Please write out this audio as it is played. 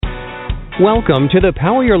Welcome to the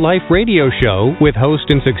Power Your Life radio show with host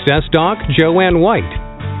and success doc Joanne White.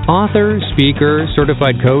 Author, speaker,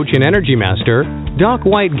 certified coach, and energy master, Doc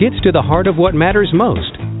White gets to the heart of what matters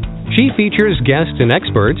most. She features guests and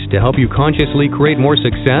experts to help you consciously create more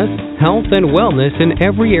success, health, and wellness in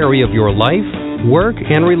every area of your life, work,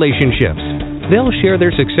 and relationships. They'll share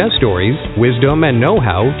their success stories, wisdom, and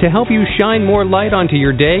know-how to help you shine more light onto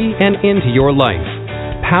your day and into your life.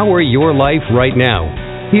 Power your life right now.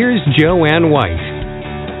 Here's Joanne White.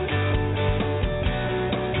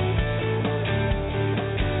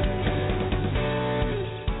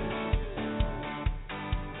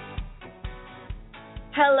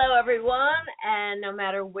 Hello, everyone, and no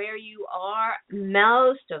matter where you are,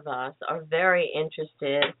 most of us are very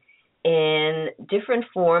interested in different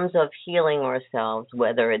forms of healing ourselves,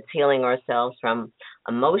 whether it's healing ourselves from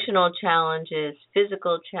emotional challenges,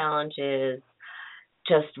 physical challenges,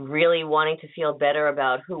 just really wanting to feel better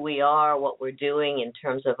about who we are, what we're doing in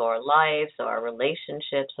terms of our lives, our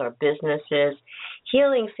relationships, our businesses.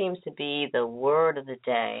 Healing seems to be the word of the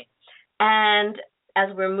day. And as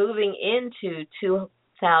we're moving into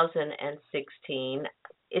 2016,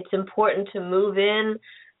 it's important to move in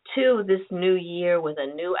to this new year with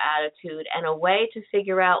a new attitude and a way to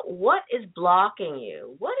figure out what is blocking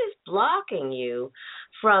you. What is blocking you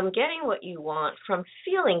from getting what you want, from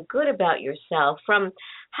feeling good about yourself, from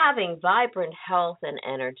having vibrant health and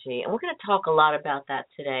energy? And we're going to talk a lot about that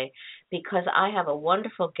today because I have a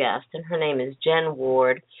wonderful guest, and her name is Jen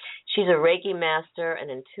Ward. She's a Reiki master, an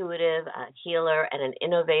intuitive, a healer, and an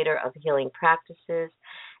innovator of healing practices.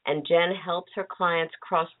 And Jen helps her clients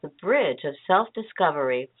cross the bridge of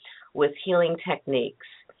self-discovery with healing techniques.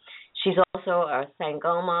 She's also a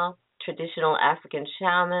Sangoma, traditional African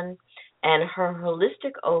shaman, and her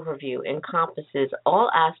holistic overview encompasses all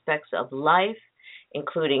aspects of life,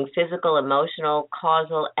 including physical, emotional,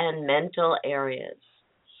 causal, and mental areas.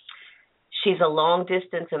 She's a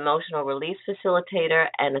long-distance emotional release facilitator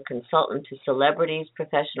and a consultant to celebrities,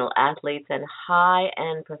 professional athletes, and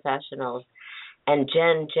high-end professionals. And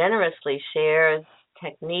Jen generously shares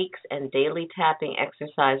techniques and daily tapping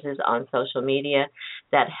exercises on social media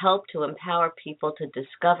that help to empower people to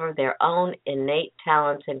discover their own innate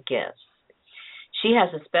talents and gifts. She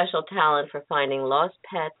has a special talent for finding lost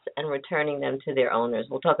pets and returning them to their owners.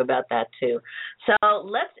 We'll talk about that too. So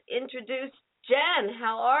let's introduce Jen.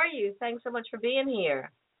 How are you? Thanks so much for being here.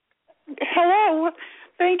 Hello.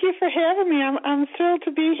 Thank you for having me. I'm thrilled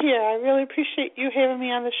to be here. I really appreciate you having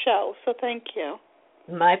me on the show, so thank you.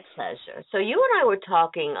 My pleasure. So you and I were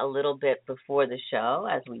talking a little bit before the show,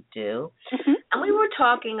 as we do, and we were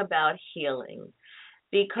talking about healing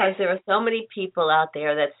because there are so many people out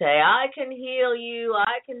there that say, I can heal you,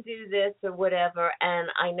 I can do this or whatever,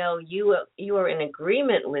 and I know you are in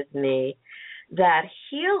agreement with me that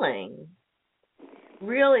healing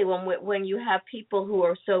really, when you have people who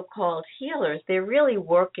are so-called healers, they're really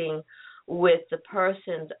working with the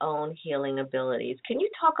person's own healing abilities. Can you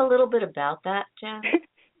talk a little bit about that, Jen?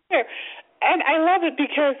 Sure. And I love it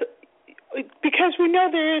because we know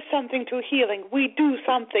there is something to healing. We do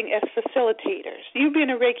something as facilitators. You being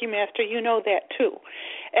a Reiki master, you know that too.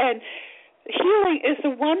 And healing is the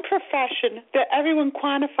one profession that everyone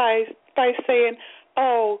quantifies by saying,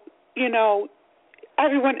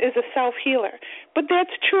 everyone is a self-healer. But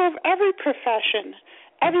that's true of every profession.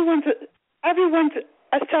 Everyone's a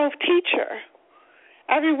self-teacher.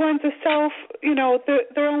 Everyone's a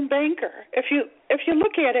their own banker. If you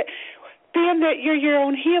look at it, being that you're your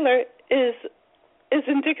own healer is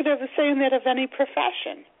indicative of saying that of any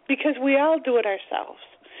profession, because we all do it ourselves.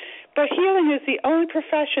 But healing is the only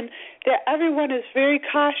profession that everyone is very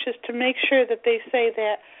cautious to make sure that they say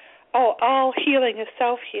that, all healing is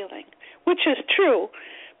self-healing, which is true,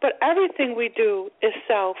 but everything we do is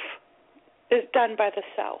done by the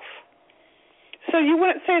self. So you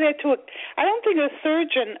wouldn't say that I don't think a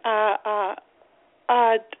surgeon, a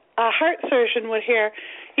heart surgeon would hear,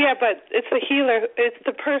 yeah, but it's the healer, it's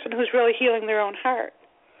the person who's really healing their own heart,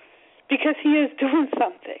 because he is doing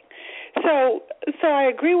something. So I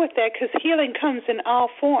agree with that, because healing comes in all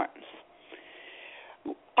forms.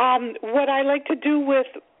 What I like to do with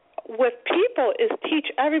people is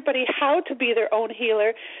teach everybody how to be their own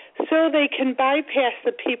healer so they can bypass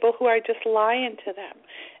the people who are just lying to them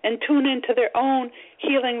and tune into their own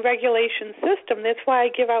healing regulation system. That's why I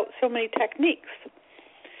give out so many techniques.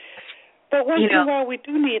 But once in a while, we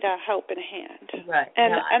do need a helping hand. Right.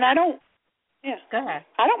 And I don't, Go ahead.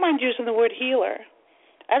 I don't mind using the word healer.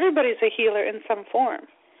 Everybody's a healer in some form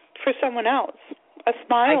for someone else. A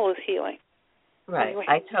smile is healing. Right.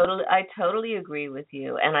 I totally agree with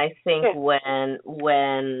you. And I think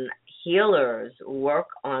when healers work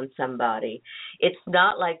on somebody, it's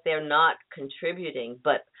not like they're not contributing,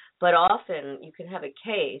 but often you can have a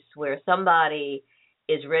case where somebody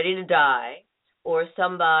is ready to die, or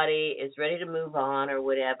somebody is ready to move on or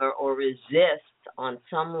whatever, or resists on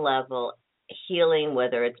some level healing,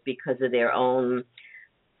 whether it's because of their own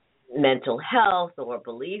mental health or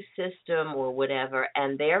belief system or whatever,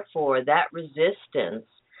 and therefore that resistance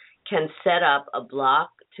can set up a block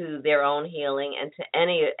to their own healing and to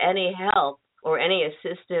any help or any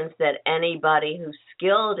assistance that anybody who's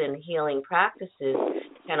skilled in healing practices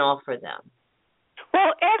can offer them.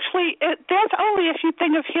 Well, actually, that's only if you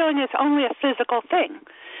think of healing as only a physical thing.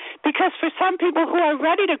 Because for some people who are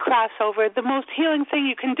ready to cross over, the most healing thing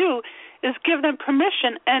you can do is give them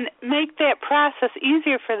permission and make that process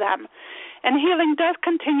easier for them. And healing does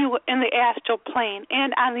continue in the astral plane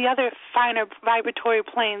and on the other finer vibratory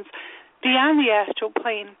planes beyond the astral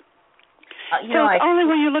plane. It's only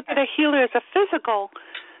when you look at a healer as a physical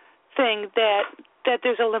thing that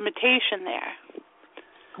there's a limitation there.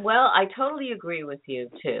 Well, I totally agree with you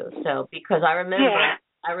too. So because I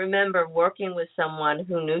remember working with someone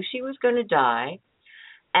who knew she was going to die,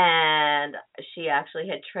 and she actually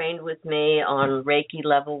had trained with me on Reiki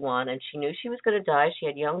level 1, and she knew she was going to die. She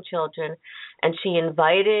had young children, and she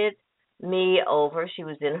invited me over. She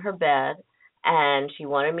was in her bed, and she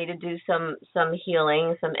wanted me to do some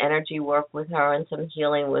healing, some energy work with her and some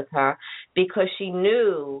healing with her, because she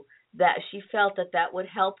knew that she felt that would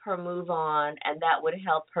help her move on and that would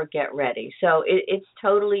help her get ready. So it's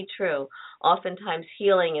totally true. Oftentimes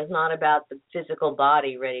healing is not about the physical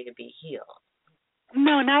body ready to be healed.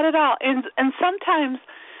 No, not at all. And sometimes,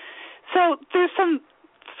 there's some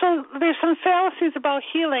fallacies about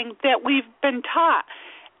healing that we've been taught.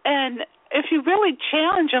 And if you really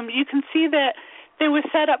challenge them, you can see that they were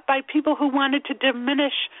set up by people who wanted to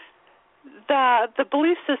diminish the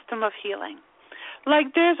belief system of healing.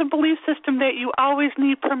 Like there's a belief system that you always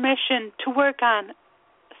need permission to work on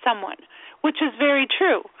someone, which is very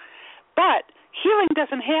true. But healing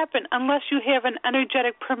doesn't happen unless you have an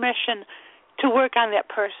energetic permission to work on that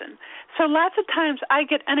person. So lots of times I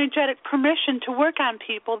get energetic permission to work on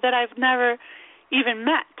people that I've never even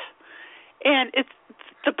met. And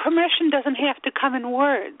the permission doesn't have to come in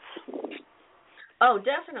words. Oh,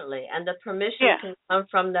 definitely. And the permission can come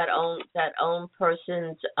from that own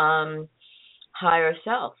person's higher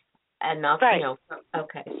self, and not right.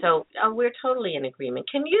 Okay, so we're totally in agreement.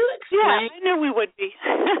 Can you explain? Yeah, I knew we would be.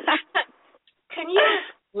 Can you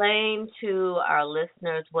explain to our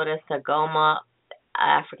listeners what a Sangoma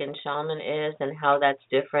African shaman is and how that's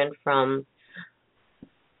different from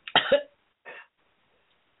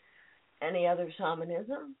any other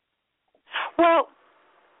shamanism? Well,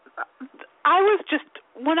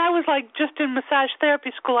 when I was just in massage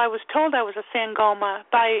therapy school, I was told I was a Sangoma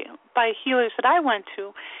by healers that I went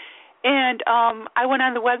to. And I went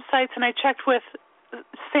on the websites and I checked with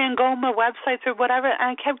Sangoma websites or whatever, and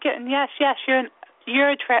I kept getting, yes,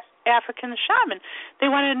 you're African shaman. They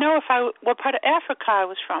wanted to know what part of Africa I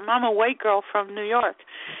was from. I'm a white girl from New York.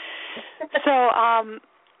 So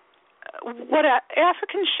what an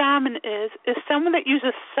African shaman is someone that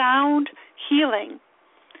uses sound healing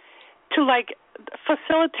to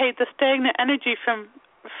facilitate the stagnant energy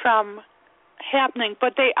from happening,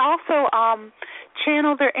 but they also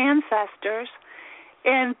channel their ancestors.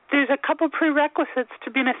 And there's a couple prerequisites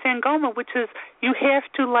to being a Sangoma, which is you have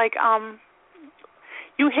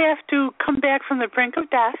to come back from the brink of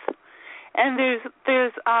death, and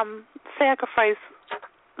there's sacrifice.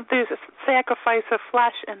 There's a sacrifice of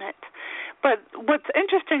flesh in it. But what's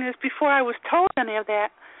interesting is before I was told any of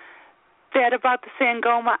that about the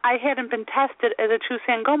Sangoma, I hadn't been tested as a true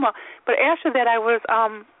Sangoma. But after that, I was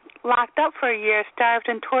locked up for a year, starved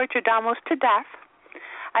and tortured almost to death.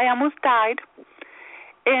 I almost died.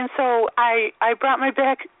 And so I brought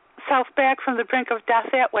myself back from the brink of death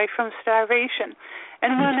that way, from starvation.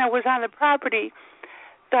 And when I was on the property,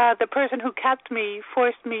 the person who kept me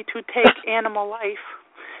forced me to take animal life.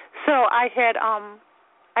 So I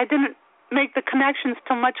didn't make the connections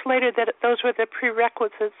till much later that those were the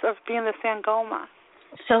prerequisites of being the Sangoma.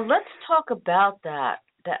 So let's talk about that.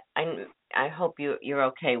 That I hope you're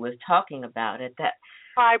okay with talking about it. That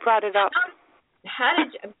I brought it up. How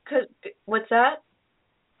did you? What's that?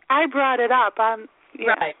 I brought it up.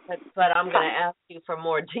 Right, but I'm going to ask you for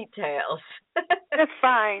more details. That's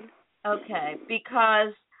fine. Okay,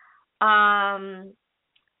 because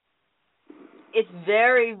it's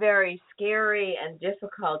very, very scary and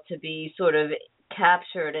difficult to be sort of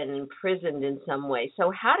captured and imprisoned in some way. So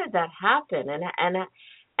how did that happen?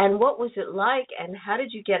 And what was it like? And how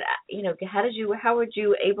did you get? How were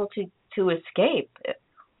you able to escape?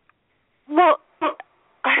 Well,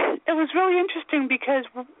 it was really interesting because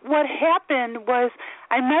what happened was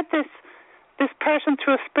I met this person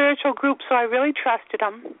through a spiritual group, so I really trusted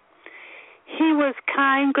him. He was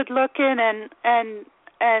kind, good looking, and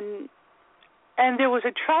there was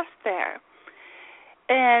a trust there.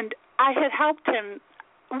 And I had helped him.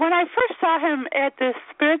 When I first saw him at this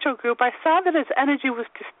spiritual group, I saw that his energy was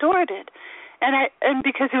distorted. And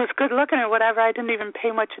because he was good looking or whatever, I didn't even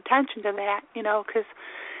pay much attention to that, because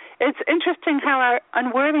it's interesting how our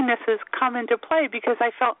unworthinesses come into play, because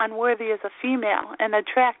I felt unworthy as a female and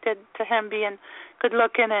attracted to him being good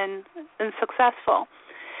looking and successful.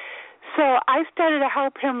 So I started to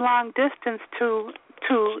help him long distance to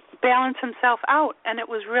balance himself out, and it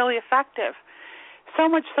was really effective. So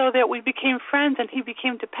much so that we became friends, and he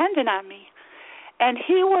became dependent on me. And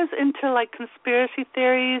he was into like conspiracy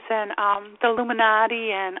theories and the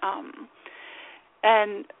Illuminati and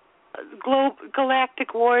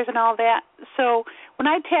galactic wars and all that. So when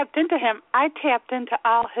I tapped into him, I tapped into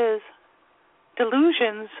all his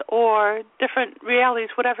delusions or different realities,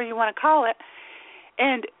 whatever you want to call it,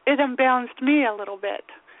 and it unbalanced me a little bit.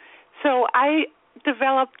 So I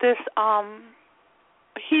developed this.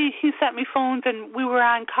 He sent me phones, and we were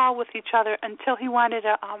on call with each other until he wanted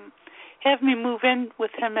to have me move in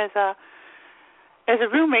with him as a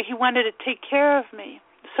roommate. He wanted to take care of me,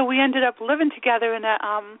 so we ended up living together in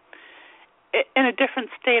a different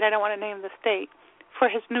state. I don't want to name the state, for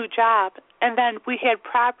his new job. And then we had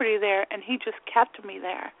property there, and he just kept me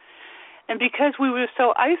there. And because we were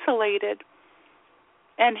so isolated,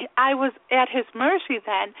 and I was at his mercy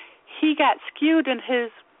then, he got skewed in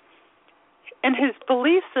his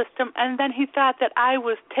belief system, and then he thought that I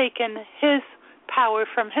was taking his power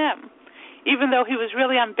from him, even though he was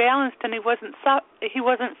really unbalanced and he wasn't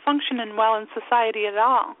functioning well in society at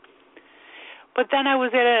all. But then I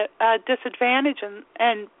was at a disadvantage,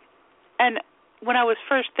 and when I was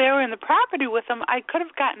first there in the property with him, I could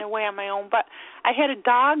have gotten away on my own, but I had a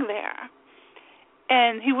dog there,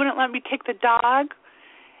 and he wouldn't let me take the dog,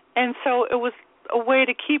 and so it was a way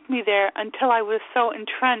to keep me there until I was so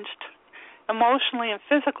entrenched emotionally and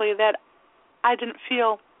physically that I didn't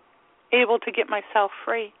feel able to get myself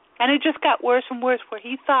free. And it just got worse and worse, where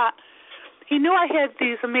he knew I had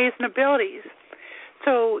these amazing abilities.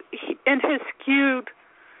 So in his skewed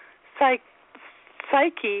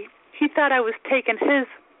psyche, he thought I was taking his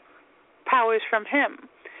powers from him.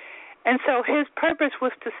 And so his purpose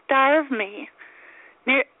was to starve me.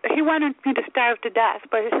 He wanted me to starve to death,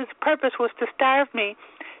 but his purpose was to starve me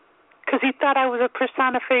because he thought I was a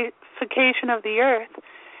personification of the earth.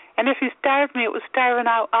 And if he starved me, it was starving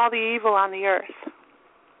out all the evil on the earth.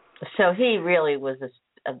 So he really was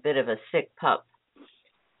a bit of a sick pup.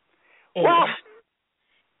 Well,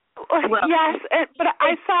 yes, but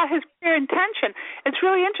I saw his pure intention. It's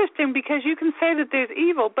really interesting because you can say that there's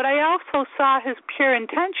evil, but I also saw his pure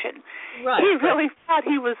intention. Right. He really thought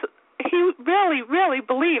he really, really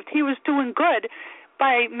believed he was doing good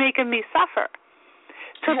by making me suffer.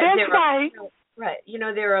 So that's why... Right.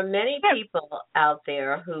 There are many people out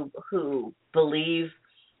there who believe,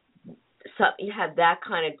 you have that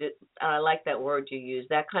kind of, I like that word you use,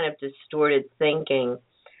 that kind of distorted thinking,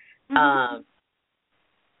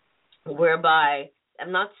 whereby,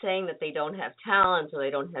 I'm not saying that they don't have talents or they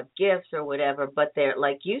don't have gifts or whatever, but they're,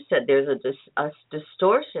 like you said, there's a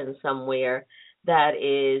distortion somewhere that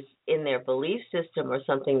is in their belief system or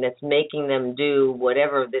something that's making them do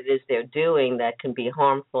whatever it is they're doing that can be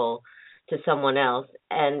harmful to someone else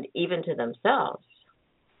and even to themselves.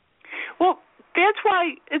 Well, that's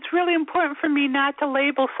why it's really important for me not to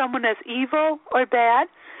label someone as evil or bad,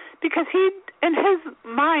 because in his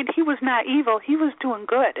mind, he was not evil. He was doing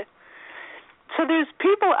good. So there's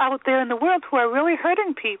people out there in the world who are really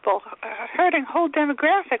hurting people, hurting whole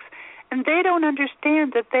demographics, and they don't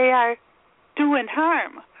understand that they are doing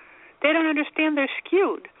harm. They don't understand they're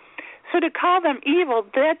skewed. So to call them evil,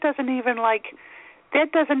 that doesn't even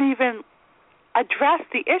address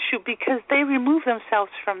the issue, because they remove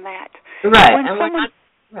themselves from that. Right,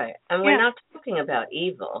 we're not talking about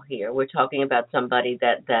evil here. We're talking about somebody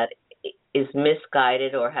that is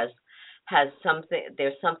misguided or has something.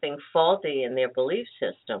 There's something faulty in their belief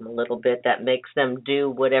system a little bit that makes them do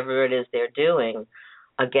whatever it is they're doing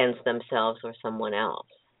against themselves or someone else.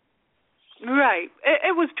 Right.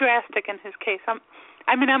 It was drastic in his case. I'm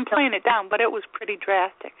playing it down, but it was pretty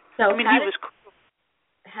drastic. So he was.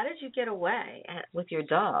 How did you get away with your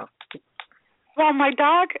dog? Well, my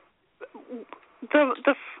dog,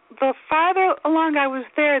 the farther along I was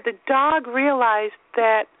there, the dog realized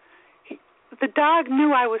that the dog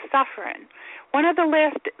knew I was suffering.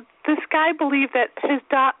 This guy believed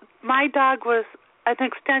that my dog was an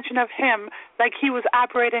extension of him, like he was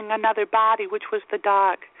operating another body, which was the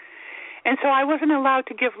dog. And so I wasn't allowed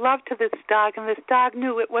to give love to this dog, and this dog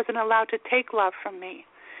knew it wasn't allowed to take love from me.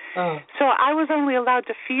 Oh. So I was only allowed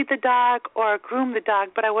to feed the dog or groom the dog,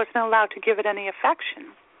 but I wasn't allowed to give it any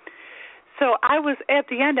affection. So I was, at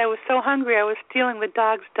the end, I was so hungry, I was stealing the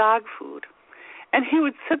dog's dog food. And he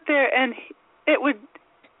would sit there, and it was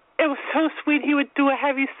so sweet. He would do a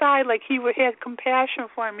heavy sigh like he had compassion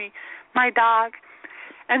for me, my dog.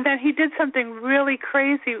 And then he did something really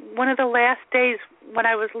crazy. One of the last days when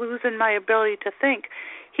I was losing my ability to think,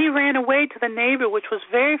 he ran away to the neighbor, which was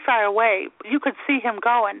very far away. You could see him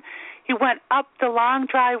going. He went up the long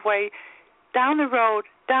driveway, down the road,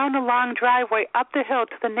 down the long driveway, up the hill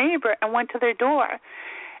to the neighbor, and went to their door.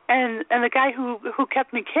 And the guy who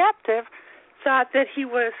kept me captive thought that he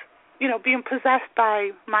was, being possessed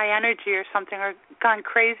by my energy or something, or gone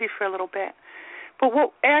crazy for a little bit. But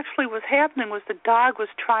what actually was happening was the dog was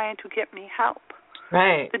trying to get me help.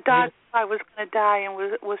 Right. The dog I was going to die and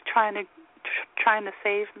was trying to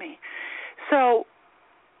save me. So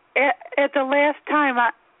at the last time,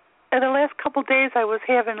 at the last couple of days, I was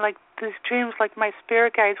having like these dreams, like my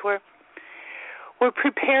spirit guides were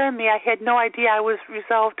preparing me. I had no idea I was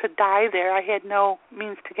resolved to die there. I had no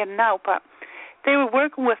means to get out, but they were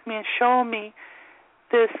working with me and showing me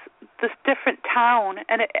this different town,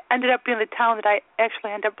 and it ended up being the town that I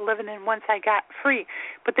actually ended up living in once I got free.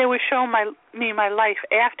 But they were showing me my life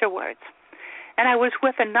afterwards. And I was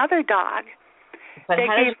with another dog that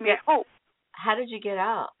gave me hope. How did you get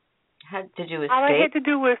out? Did you escape? All I had to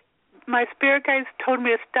do was, my spirit guides told me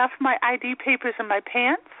to stuff my ID papers in my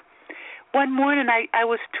pants. One morning I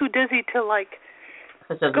was too dizzy to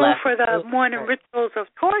go for the morning rituals of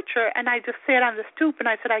torture, and I just sat on the stoop and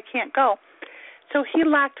I said, I can't go. So he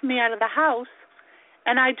locked me out of the house,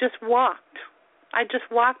 and I just walked. I just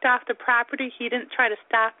walked off the property. He didn't try to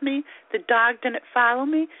stop me. The dog didn't follow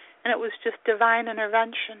me, and it was just divine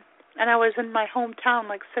intervention. And I was in my hometown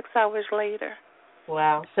 6 hours later.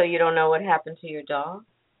 Wow. So you don't know what happened to your dog?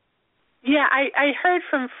 Yeah, I heard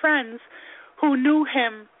from friends who knew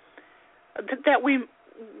him that we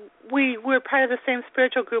were part of the same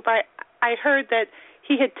spiritual group. I heard that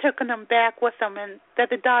he had taken him back with him and that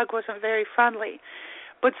the dog wasn't very friendly.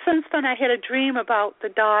 But since then I had a dream about the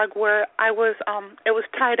dog where it was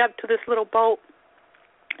tied up to this little boat,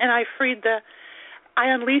 and I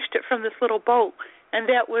unleashed it from this little boat, and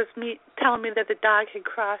that was me telling me that the dog had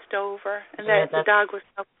crossed over and that the dog was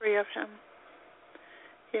now free of him.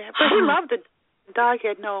 Yeah, but he loved it. The dog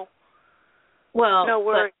had no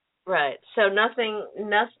worry. Right. So nothing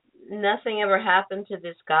ever happened to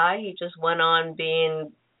this guy? He just went on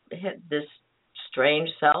being this strange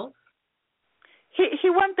self? He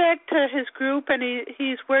went back to his group, and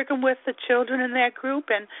he's working with the children in that group,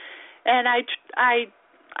 and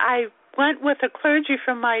I went with a clergy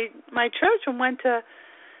from my church and went to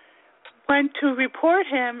report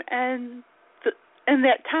him, and in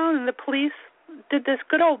that town, and the police did this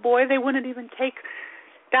good old boy. They wouldn't even take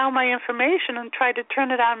down my information and tried to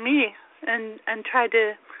turn it on me and tried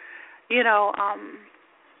to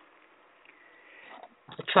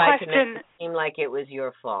tried to make it seem like it was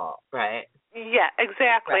your fault, right? Yeah,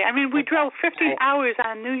 exactly. Right. I mean, we drove 15 hours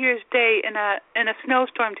on New Year's Day in a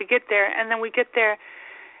snowstorm to get there, and then we get there,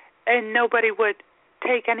 and nobody would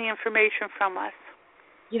take any information from us.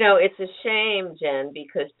 It's a shame, Jen,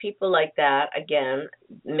 because people like that, again,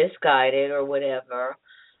 misguided or whatever,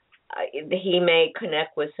 he may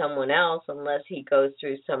connect with someone else unless he goes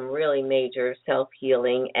through some really major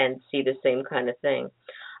self-healing and see the same kind of thing.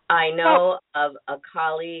 I know of a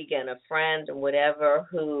colleague and a friend and whatever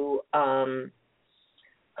who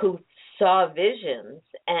saw visions,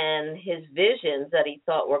 and his visions that he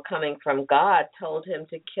thought were coming from God told him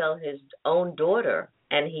to kill his own daughter,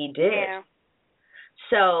 and he did. Yeah.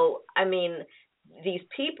 So, I mean, these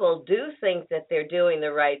people do think that they're doing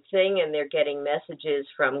the right thing and they're getting messages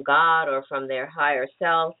from God or from their higher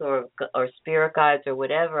self or spirit guides or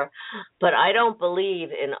whatever. But I don't believe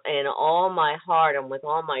in all my heart and with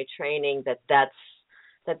all my training that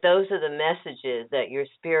those are the messages that your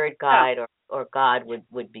spirit guide or God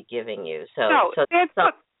would be giving you. That's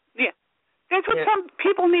what some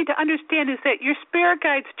people need to understand, is that your spirit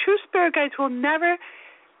guides, true spirit guides, will never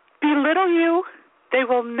belittle you. They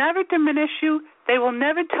will never diminish you. They will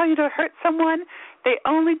never tell you to hurt someone. They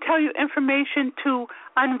only tell you information to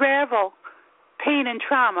unravel pain and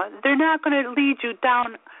trauma. They're not going to lead you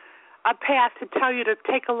down a path to tell you to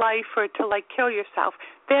take a life or to kill yourself.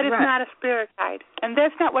 That is not a spirit guide. And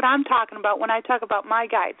that's not what I'm talking about when I talk about my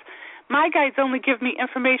guides. My guides only give me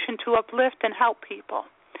information to uplift and help people.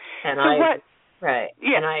 And I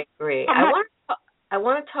agree. I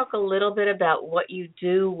want to talk a little bit about what you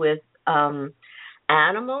do with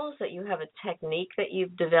animals, that you have a technique that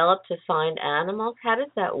you've developed to find animals. How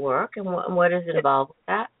does that work, and what is involved with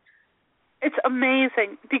that? It's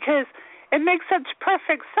amazing because it makes such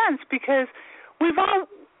perfect sense, because we've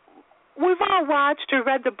all watched or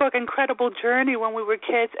read the book Incredible Journey when we were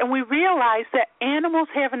kids, and we realized that animals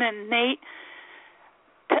have an innate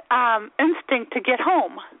instinct to get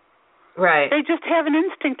home. Right. They just have an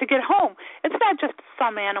instinct to get home. It's not just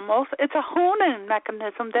some animals. It's a honing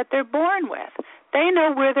mechanism that they're born with. They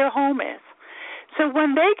know where their home is. So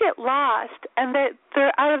when they get lost and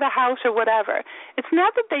they're out of the house or whatever, it's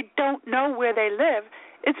not that they don't know where they live.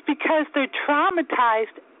 It's because they're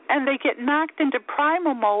traumatized and they get knocked into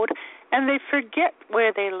primal mode and they forget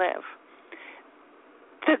where they live.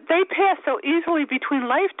 They pass so easily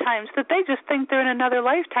between lifetimes that they just think they're in another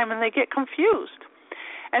lifetime and they get confused.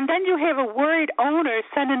 And then you have a worried owner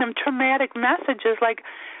sending them traumatic messages like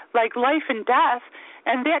life and death,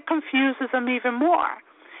 and that confuses them even more.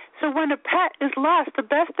 So when a pet is lost, the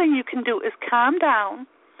best thing you can do is calm down,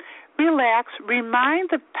 relax, remind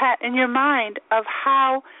the pet in your mind of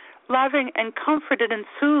how loving and comforted and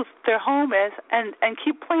soothed their home is, and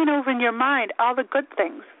keep playing over in your mind all the good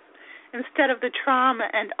things instead of the trauma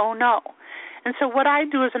and oh no. And so what I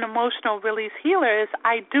do as an emotional release healer is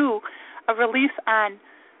I do a release on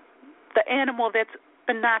the animal that's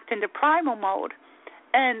been knocked into primal mode.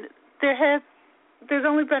 And there's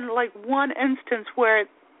only been like one instance where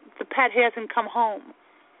the pet hasn't come home.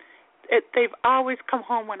 They've always come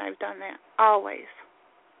home when I've done that, always.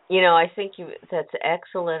 I think that's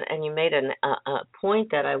excellent, and you made a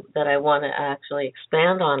point that I want to actually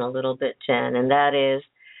expand on a little bit, Jen, and that is,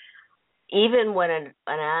 even when an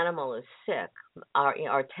animal is sick,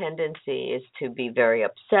 our tendency is to be very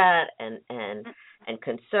upset and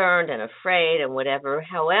concerned and afraid and whatever.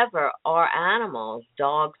 However, our animals,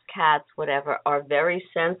 dogs, cats, whatever, are very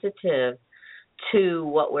sensitive to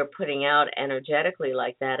what we're putting out energetically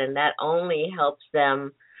like that, and that only helps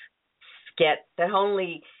them that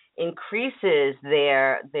only increases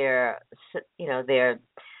their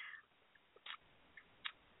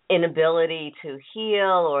inability to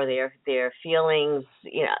heal, or their feelings,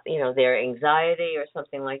 their anxiety or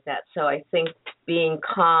something like that. So I think being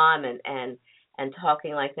calm and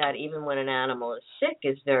talking like that, even when an animal is sick,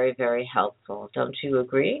 is very, very helpful. Don't you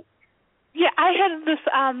agree? Yeah, I had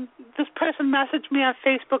this person message me on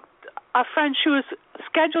Facebook. A friend, she was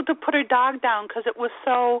scheduled to put her dog down because it was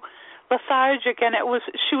so lethargic, and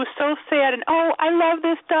she was so sad, and I love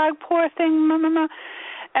this dog, poor thing,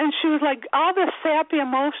 and she was like all this sappy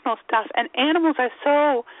emotional stuff. And animals are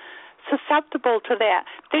so susceptible to that.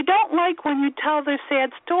 They don't like when you tell their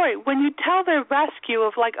sad story. When you tell their rescue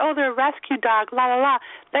of like, they're a rescue dog, la la la,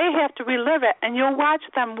 they have to relive it, and you'll watch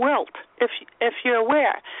them wilt if you're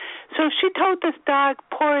aware. So she told this dog,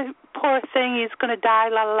 poor thing, he's going to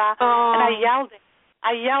die, la la la, and I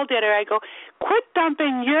yelled at her. I go, quit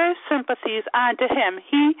dumping your sympathies onto him.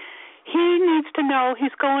 He needs to know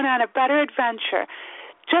he's going on a better adventure.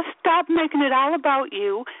 Just stop making it all about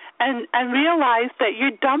you and realize that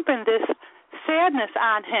you're dumping this sadness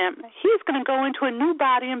on him. He's going to go into a new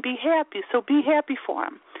body and be happy, so be happy for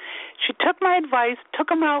him. She took my advice, took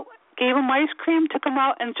him out, gave him ice cream, took him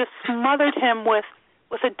out, and just smothered him with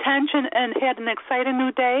attention and had an exciting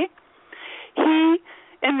new day.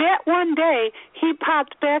 In that one day, he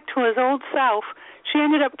popped back to his old self. She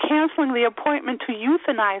ended up canceling the appointment to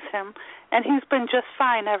euthanize him, and he's been just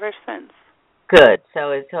fine ever since. Good.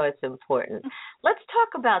 So it's important. Let's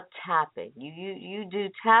talk about tapping. You do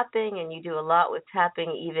tapping, and you do a lot with tapping,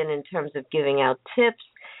 even in terms of giving out tips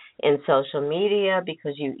in social media,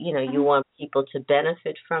 because you want people to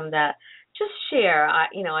benefit from that. Just share. I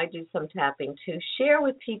do some tapping too. Share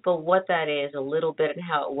with people what that is a little bit and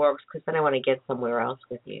how it works, because then I want to get somewhere else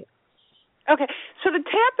with you. Okay, so the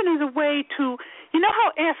tapping is a way to, how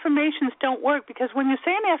affirmations don't work, because when you say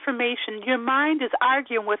an affirmation, your mind is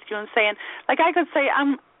arguing with you and saying, like I could say,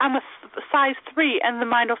 I'm a size 3, and the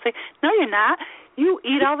mind will say, no, you're not. You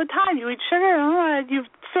eat all the time. You eat sugar. You've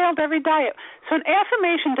failed every diet. So an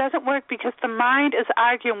affirmation doesn't work because the mind is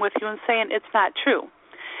arguing with you and saying it's not true.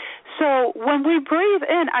 So when we breathe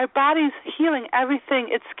in, our body's healing everything.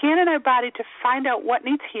 It's scanning our body to find out what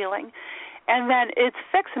needs healing, and then it's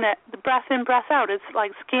fixing it, the breath in, breath out. It's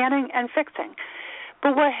like scanning and fixing.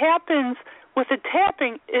 But what happens with the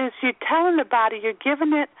tapping is you're telling the body, you're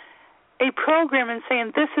giving it a program and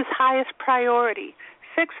saying, this is highest priority.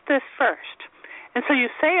 Fix this first. And so you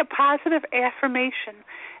say a positive affirmation,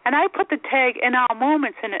 and I put the tag in all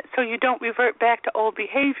moments in it so you don't revert back to old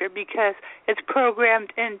behavior, because it's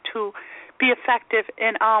programmed in to be effective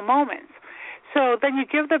in all moments. So then you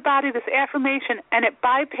give the body this affirmation, and it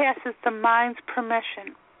bypasses the mind's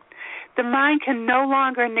permission. The mind can no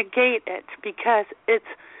longer negate it because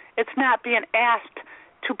it's not being asked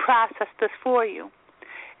to process this for you.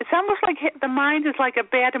 It's almost like the mind is like a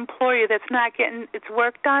bad employee that's not getting its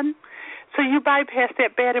work done. So you bypass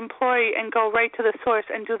that bad employee and go right to the source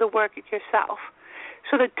and do the work yourself.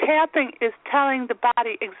 So the tapping is telling the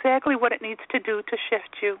body exactly what it needs to do to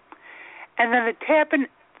shift you. And then the tapping,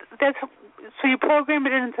 so you program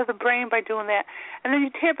it into the brain by doing that. And then you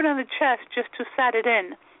tap it on the chest just to set it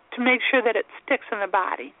in, to make sure that it sticks in the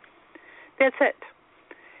body. That's it.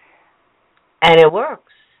 And it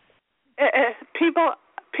works.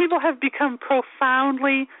 People have become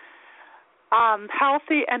profoundly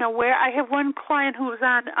healthy and aware. I have one client who was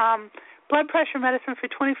on blood pressure medicine for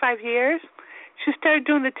 25 years. She started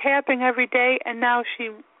doing the tapping every day, and now she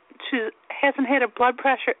hasn't had a blood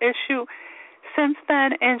pressure issue since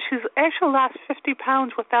then, and she's actually lost 50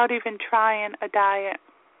 pounds without even trying a diet.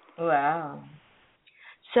 Wow.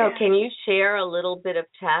 So can you share a little bit of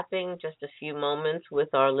tapping, just a few moments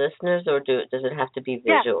with our listeners, or does it have to be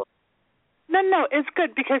visual? Yeah. No, it's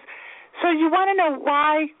good because so you want to know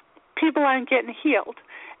why people aren't getting healed.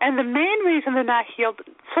 And the main reason they're not healed,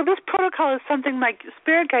 so this protocol is something my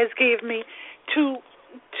spirit guides gave me to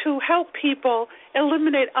help people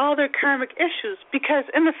eliminate all their karmic issues, because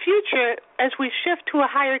in the future, as we shift to a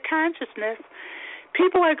higher consciousness,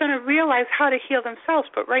 people are going to realize how to heal themselves,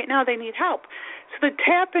 but right now they need help. So the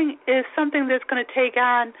tapping is something that's going to take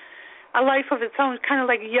on a life of its own, kind of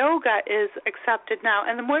like yoga is accepted now.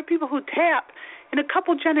 And the more people who tap, in a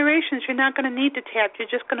couple generations, you're not going to need to tap.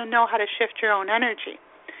 You're just going to know how to shift your own energy.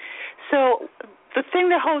 So the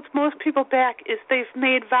thing that holds most people back is they've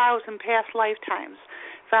made vows in past lifetimes,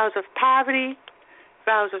 vows of poverty,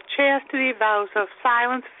 vows of chastity, vows of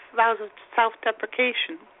silence, vows of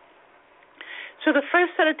self-deprecation. So the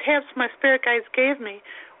first set of taps my spirit guides gave me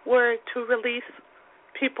were to release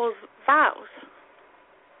people's vows.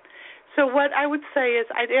 So what I would say is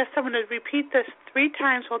I'd ask someone to repeat this 3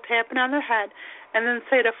 times while tapping on their head, and then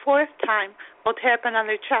say it a 4th time while tapping on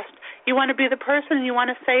their chest. You want to be the person and you want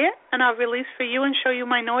to say it, and I'll release for you and show you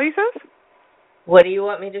my noises? What do you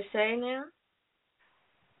want me to say now?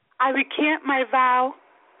 I recant my vow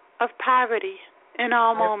of poverty in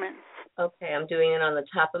all moments. Okay, I'm doing it on the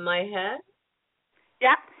top of my head?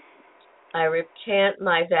 Yeah. I recant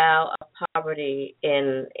my vow of poverty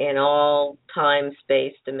in all time,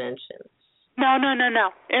 space, dimensions. No.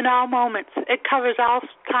 In all moments. It covers all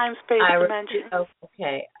time, space, dimensions.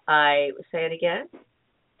 Okay. I say it again.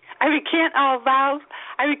 I recant my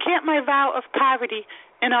vow of poverty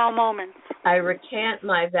in all moments. I recant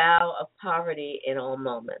my vow of poverty in all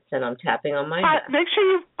moments, and I'm tapping on my head. Make sure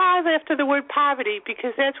you pause after the word poverty,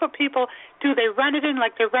 because that's what people do. They run it in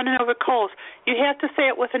like they're running over coals. You have to say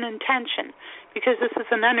it with an intention, because this is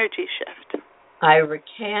an energy shift. I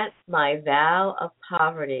recant my vow of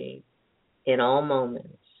poverty in all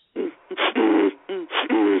moments. Did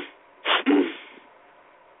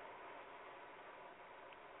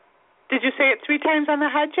you say it 3 times on the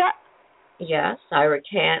head yet? Yes, I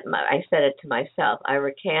said it to myself. I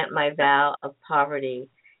recant my vow of poverty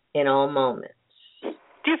in all moments.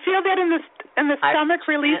 Do you feel that in the stomach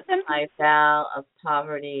releasing? My vow of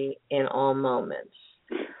poverty in all moments.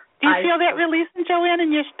 Do you feel that releasing, Joanne,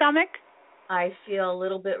 in your stomach? I feel a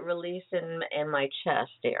little bit release in my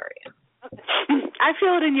chest area. Okay. I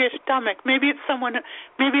feel it in your stomach. Maybe it's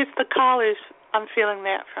the callers I'm feeling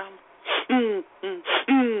that from.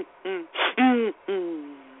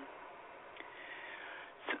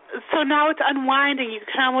 So now it's unwinding. You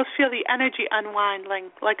can almost feel the energy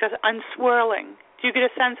unwinding, like unswirling. Do you get a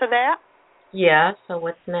sense of that? Yeah, so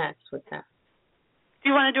what's next with that? Do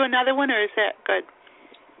you want to do another one, or is that good?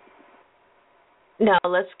 No,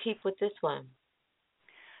 let's keep with this one.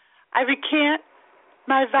 I recant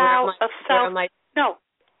my vow of self... No,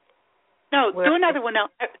 do another one now.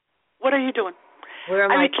 What are you doing?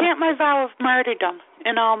 I recant my vow of martyrdom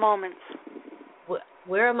in all moments.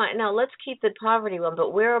 Where am I? No, let's keep the poverty one,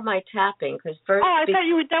 but where am I tapping? Because first. Oh, I thought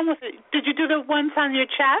you were done with it. Did you do the ones on your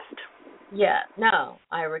chest? Yeah, no.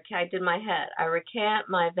 I did my head. I recant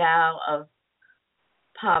my vow of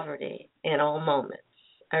poverty in all moments.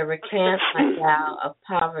 I recant my vow of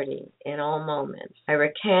poverty in all moments. I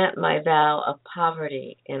recant my vow of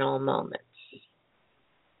poverty in all moments.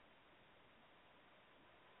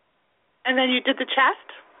 And then you did the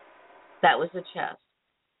chest? That was the chest.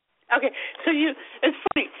 Okay, so it's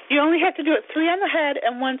funny. You only have to do it 3 on the head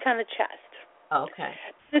and once on the chest. Okay.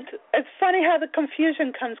 It's funny how the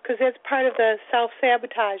confusion comes, because it's part of the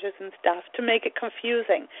self-sabotages and stuff to make it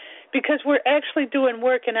confusing, because we're actually doing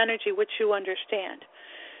work and energy, which you understand.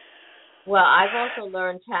 Well, I've also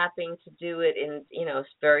learned tapping to do it in,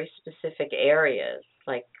 very specific areas,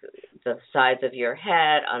 like the sides of your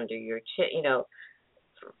head, under your chin,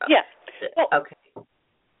 Yeah. Well, okay.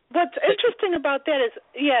 What's interesting about that is,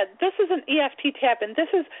 this is an EFT tapping.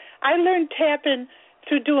 I learned tapping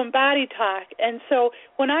through doing body talk, and so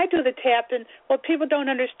when I do the tapping, what people don't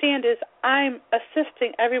understand is I'm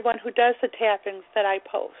assisting everyone who does the tappings that I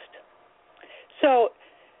post. So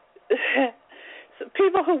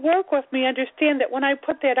people who work with me understand that when I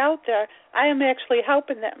put that out there, I am actually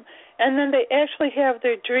helping them. And then they actually have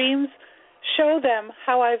their dreams show them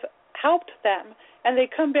how I've helped them. And they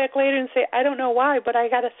come back later and say, I don't know why, but I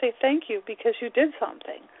got to say thank you because you did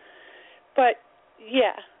something. But,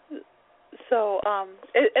 yeah, so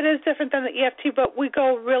it is different than the EFT, but we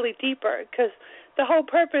go really deeper, because the whole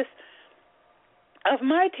purpose of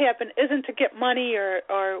my tapping isn't to get money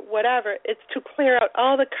or whatever. It's to clear out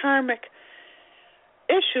all the karmic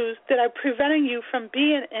issues that are preventing you from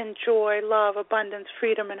being in joy, love, abundance,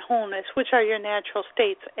 freedom, and wholeness, which are your natural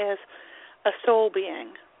states as a soul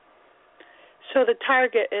being. So the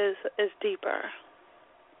target is deeper.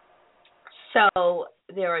 So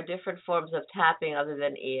there are different forms of tapping other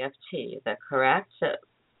than EFT. Is that correct?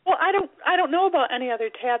 Well, I don't know about any other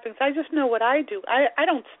tappings. I just know what I do. I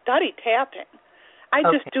don't study tapping. I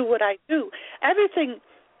just do what I do. Everything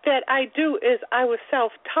that I do is I was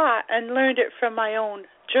self-taught and learned it from my own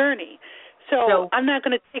journey. So I'm not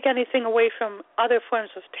going to take anything away from other forms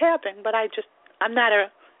of tapping, but I'm not an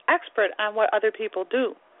expert on what other people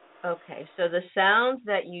do. Okay, so the sounds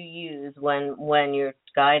that you use when you're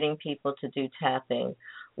guiding people to do tapping,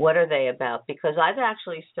 what are they about? Because I've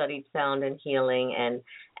actually studied sound and healing, and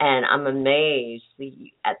I'm amazed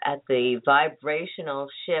at the vibrational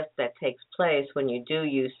shift that takes place when you do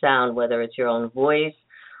use sound, whether it's your own voice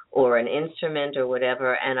or an instrument or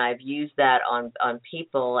whatever, and I've used that on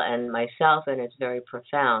people and myself, and it's very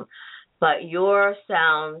profound. But your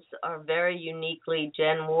sounds are very uniquely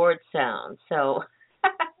Jen Ward sounds, so...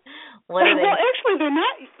 What are they? Well, actually,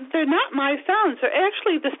 they're not my sounds. They're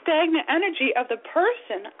actually the stagnant energy of the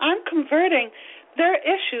person. I'm converting their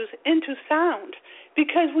issues into sound,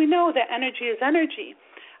 because we know that energy is energy.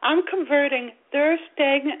 I'm converting their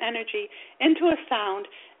stagnant energy into a sound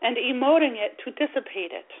and emoting it to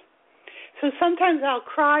dissipate it. So sometimes I'll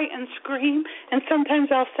cry and scream, and sometimes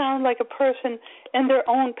I'll sound like a person in their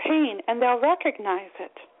own pain, and they'll recognize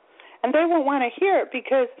it. And they won't want to hear it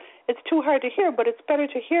because it's too hard to hear, but it's better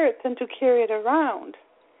to hear it than to carry it around.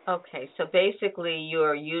 Okay, so basically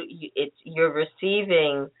you're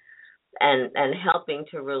receiving and helping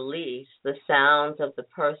to release the sounds of the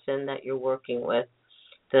person that you're working with.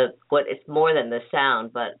 It's more than the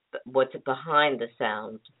sound, but what's behind the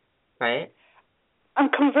sound, right? I'm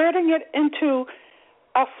converting it into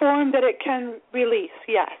a form that it can release.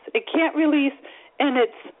 Yes, it can't release in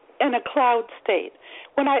a cloud state.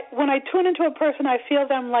 When I tune into a person, I feel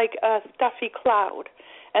them like a stuffy cloud,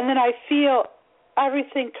 and then I feel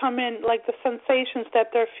everything come in, like the sensations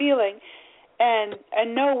that they're feeling, and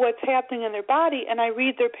know what's happening in their body, and I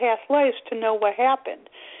read their past lives to know what happened.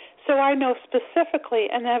 So I know specifically,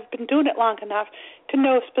 and I've been doing it long enough to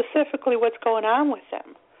know specifically what's going on with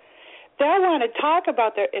them. They want to talk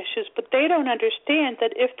about their issues, but they don't understand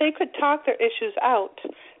that if they could talk their issues out,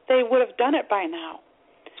 they would have done it by now.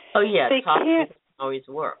 Oh, yeah, they talking doesn't always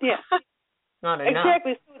work. Yeah. Not enough.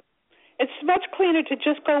 Exactly. So it's much cleaner to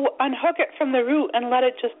just go unhook it from the root and let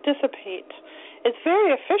it just dissipate. It's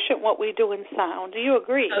very efficient what we do in sound. Do you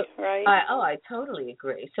agree, right? I totally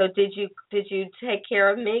agree. So did you take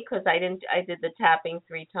care of me? Because I did the tapping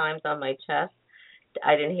 3 times on my chest.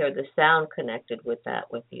 I didn't hear the sound connected with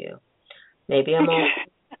you. Maybe I'm all...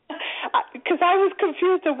 Because I was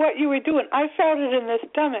confused of what you were doing. I felt it in the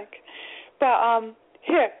stomach. But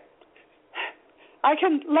here,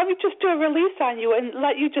 let me just do a release on you and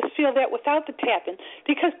let you just feel that without the tapping,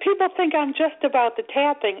 because people think I'm just about the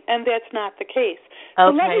tapping, and that's not the case. Okay.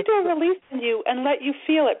 So let me do a release on you and let you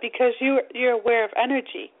feel it, because you're aware of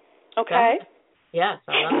energy. Okay? Yes,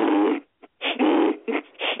 I love it.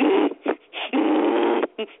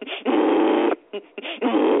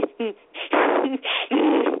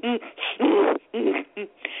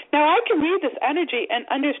 Now I can read this energy and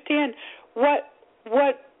understand what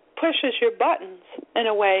pushes your buttons in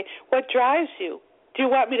a way, what drives you. Do you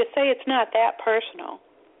want me to say it's not that personal?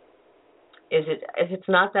 If it's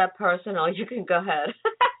not that personal, you can go ahead.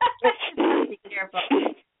 Be careful.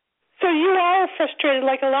 So you are frustrated,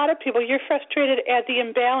 like a lot of people. You're frustrated at the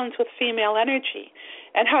imbalance with female energy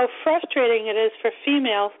and how frustrating it is for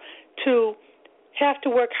females to have to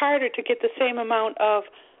work harder to get the same amount of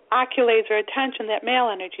accolades or attention that male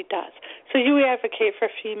energy does. So you advocate for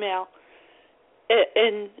female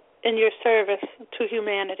in your service to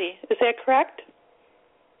humanity. Is that correct?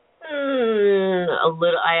 A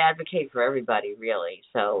little. I advocate for everybody, really.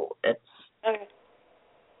 So it's okay.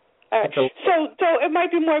 All right. So it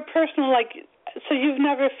might be more personal. Like, so you've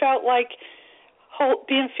never felt like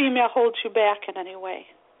being female holds you back in any way?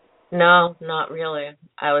 No, not really.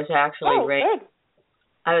 I was actually raised. Good.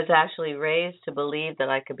 I was actually raised to believe that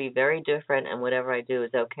I could be very different, and whatever I do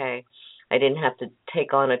is okay. I didn't have to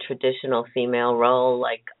take on a traditional female role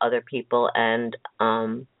like other people, and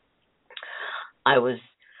I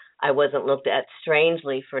wasn't looked at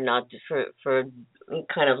strangely for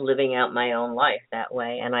kind of living out my own life that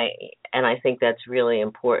way, and I think that's really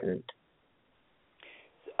important.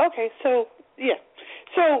 Okay, so it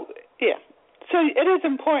is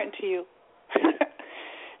important to you.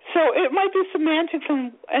 So it might be semantics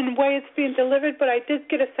and way it's being delivered, but I did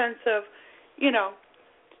get a sense of,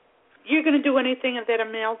 you're going to do anything that a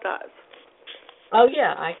male does. Oh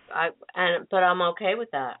yeah, but I'm okay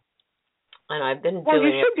with that, and I've been doing it. Well,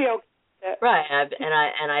 you should be okay with it. Right,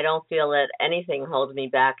 and I don't feel that anything holds me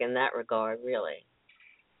back in that regard, really.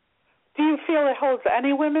 Do you feel it holds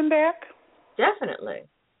any women back? Definitely.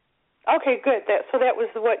 Okay, good. So that was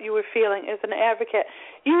what you were feeling as an advocate.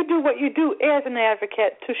 You do what you do as an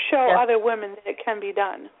advocate to show other women that it can be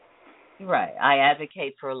done. Right. I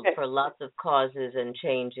advocate for lots of causes and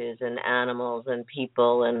changes and animals and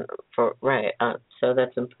people and so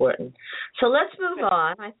that's important. So let's move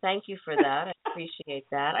on. I thank you for that. I appreciate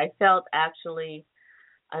that. I felt actually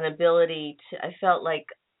I felt like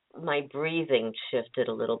my breathing shifted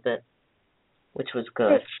a little bit, which was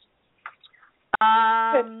good.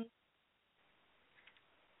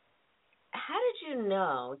 How did you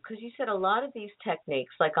know? Because you said a lot of these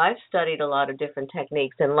techniques, like I've studied a lot of different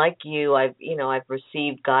techniques, and like you, I've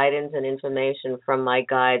received guidance and information from my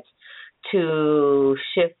guides to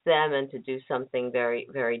shift them and to do something very,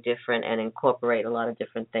 very different and incorporate a lot of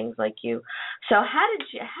different things like you. So how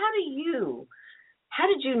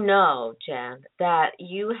did you know, Jan, that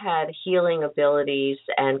you had healing abilities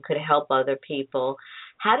and could help other people?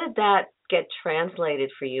 How did that get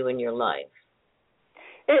translated for you in your life?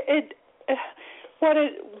 What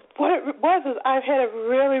it was is I've had a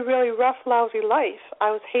really, really rough, lousy life.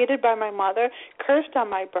 I was hated by my mother, cursed on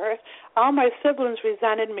my birth. All my siblings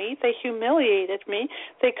resented me. They humiliated me.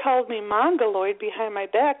 They called me Mongoloid behind my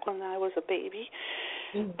back when I was a baby.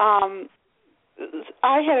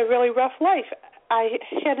 I had a really rough life. I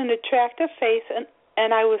had an attractive face,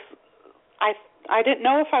 and I didn't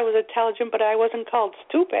know if I was intelligent, but I wasn't called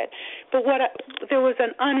stupid. But there was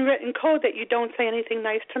an unwritten code that you don't say anything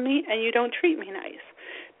nice to me and you don't treat me nice.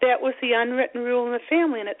 That was the unwritten rule in the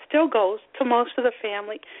family, and it still goes to most of the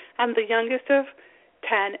family. I'm the youngest of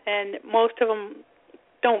 10, and most of them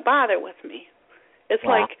don't bother with me. It's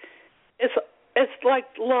like it's like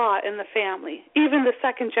law in the family. Even the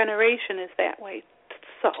second generation is that way.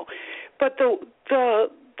 So, but the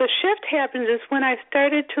shift happens is when I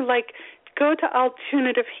started to go to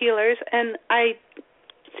alternative healers, and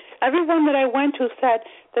everyone that I went to said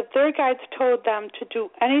that their guides told them to do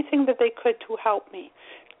anything that they could to help me.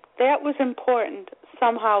 That was important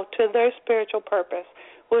somehow to their spiritual purpose,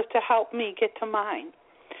 was to help me get to mine.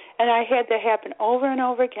 And I had that happen over and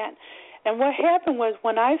over again. And what happened was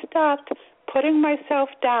when I stopped putting myself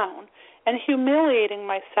down and humiliating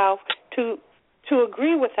myself to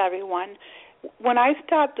agree with everyone, when I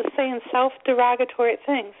stopped saying self-derogatory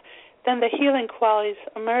things, then the healing qualities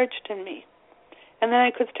emerged in me. And then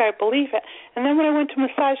I could start believing it. And then when I went to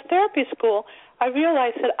massage therapy school, I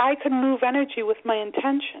realized that I could move energy with my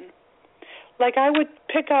intention. Like I would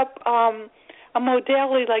pick up a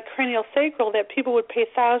modality like cranial sacral that people would pay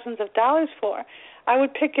thousands of dollars for. I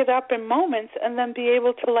would pick it up in moments and then be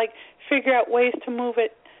able to figure out ways to move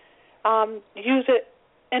it, use it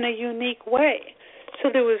in a unique way. So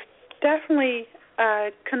there was definitely a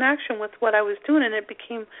connection with what I was doing, and it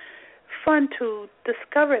became fun to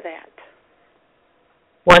discover that.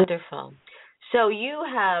 Wonderful. So you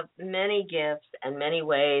have many gifts and many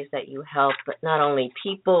ways that you help not only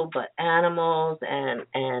people but animals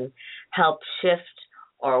and help shift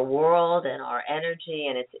our world and our energy,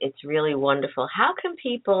 and it's really wonderful. How can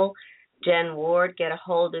people, Jen Ward, get a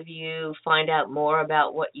hold of you, find out more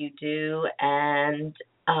about what you do, and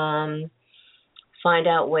find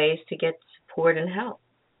out ways to get support and help?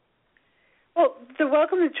 Well, they're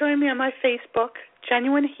welcome to join me on my Facebook,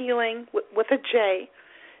 Genuine Healing with a J.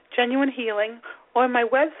 Genuine Healing, or my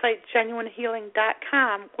website,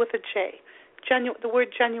 genuinehealing.com with a J. The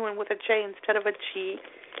word genuine with a J instead of a G.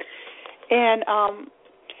 And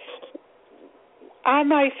on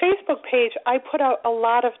my Facebook page, I put out a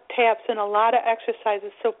lot of taps and a lot of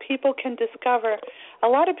exercises so people can discover. A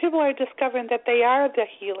lot of people are discovering that they are the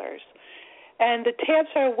healers. And the taps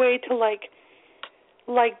are a way to, like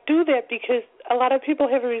do that, because a lot of people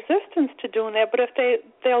have a resistance to doing that. But if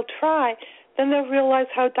they'll try, then they'll realize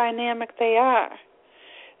how dynamic they are.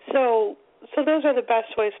 So those are the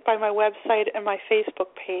best ways, by my website and my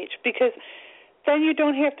Facebook page, because then you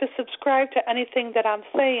don't have to subscribe to anything that I'm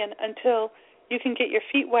saying until you can get your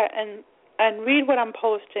feet wet and read what I'm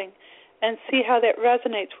posting and see how that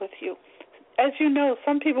resonates with you. As you know,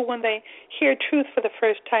 some people, when they hear truth for the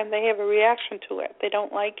first time, they have a reaction to it. They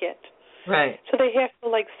don't like it. Right. So they have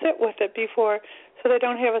to, sit with it before, so they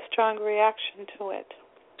don't have a strong reaction to it.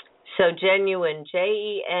 So Genuine,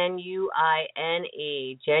 Genuine,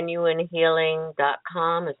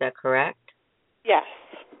 genuinehealing.com, is that correct? Yes.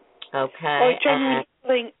 Okay. Or Genuine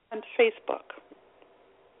Healing on Facebook.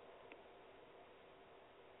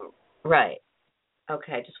 Right.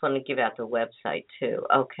 Okay, I just want to give out the website, too.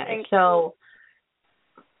 Okay. Thank you.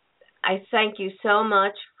 I thank you so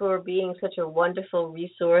much for being such a wonderful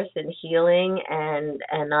resource in healing and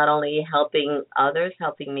not only helping others,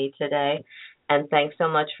 helping me today. And thanks so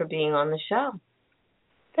much for being on the show.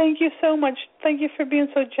 Thank you so much. Thank you for being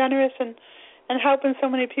so generous and helping so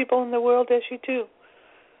many people in the world as you do.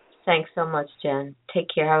 Thanks so much, Jen. Take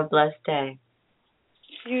care. Have a blessed day.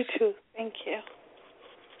 You too. Thank you.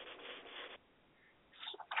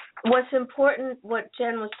 What's important, what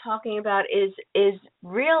Jen was talking about, is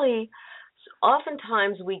really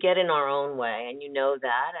oftentimes we get in our own way, and you know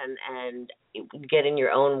that, and you get in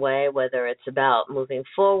your own way, whether it's about moving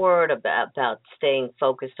forward, about staying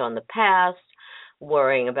focused on the past,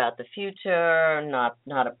 worrying about the future,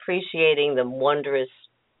 not appreciating the wondrous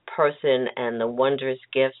person and the wondrous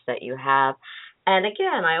gifts that you have. And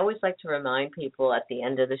again, I always like to remind people at the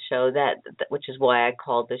end of the show that, which is why I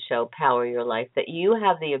called the show Power Your Life, that you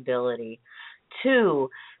have the ability to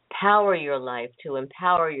power your life, to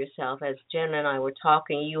empower yourself. As Jen and I were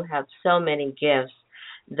talking, you have so many gifts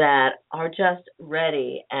that are just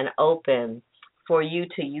ready and open for you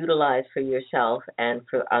to utilize for yourself and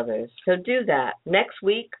for others. So do that. Next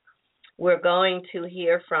week, we're going to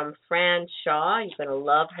hear from Fran Shaw. You're going to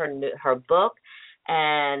love her book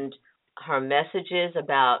and her messages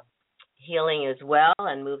about healing as well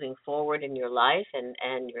and moving forward in your life and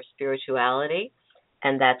your spirituality.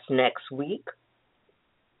 And that's next week,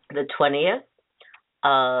 the 20th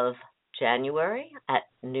of January at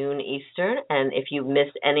noon Eastern. And if you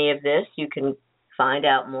missed any of this, you can find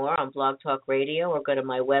out more on Blog Talk Radio or go to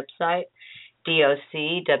my website,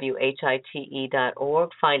 docwhite.org.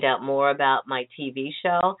 Find out more about my TV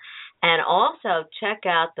show. And also check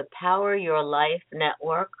out the Power Your Life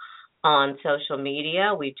Network on social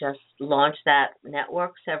media. We just launched that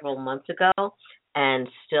network several months ago and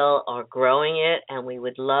still are growing it. And we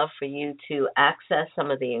would love for you to access some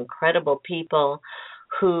of the incredible people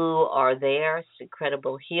who are there,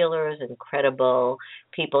 incredible healers, incredible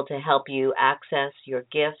people to help you access your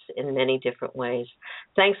gifts in many different ways.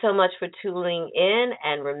 Thanks so much for tuning in,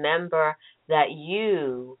 and remember that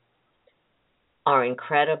you are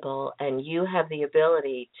incredible and you have the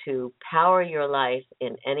ability to power your life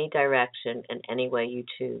in any direction and any way you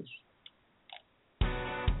choose.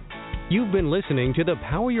 You've been listening to the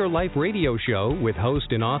Power Your Life radio show with host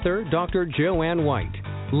and author Dr. Joanne White.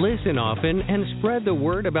 Listen often and spread the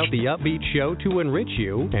word about the upbeat show to enrich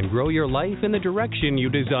you and grow your life in the direction you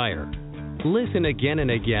desire. Listen again and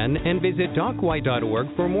again and visit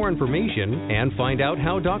docwhite.org for more information and find out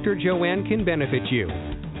how Dr. Joanne can benefit you.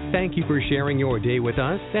 Thank you for sharing your day with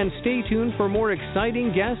us, and stay tuned for more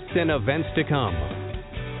exciting guests and events to come.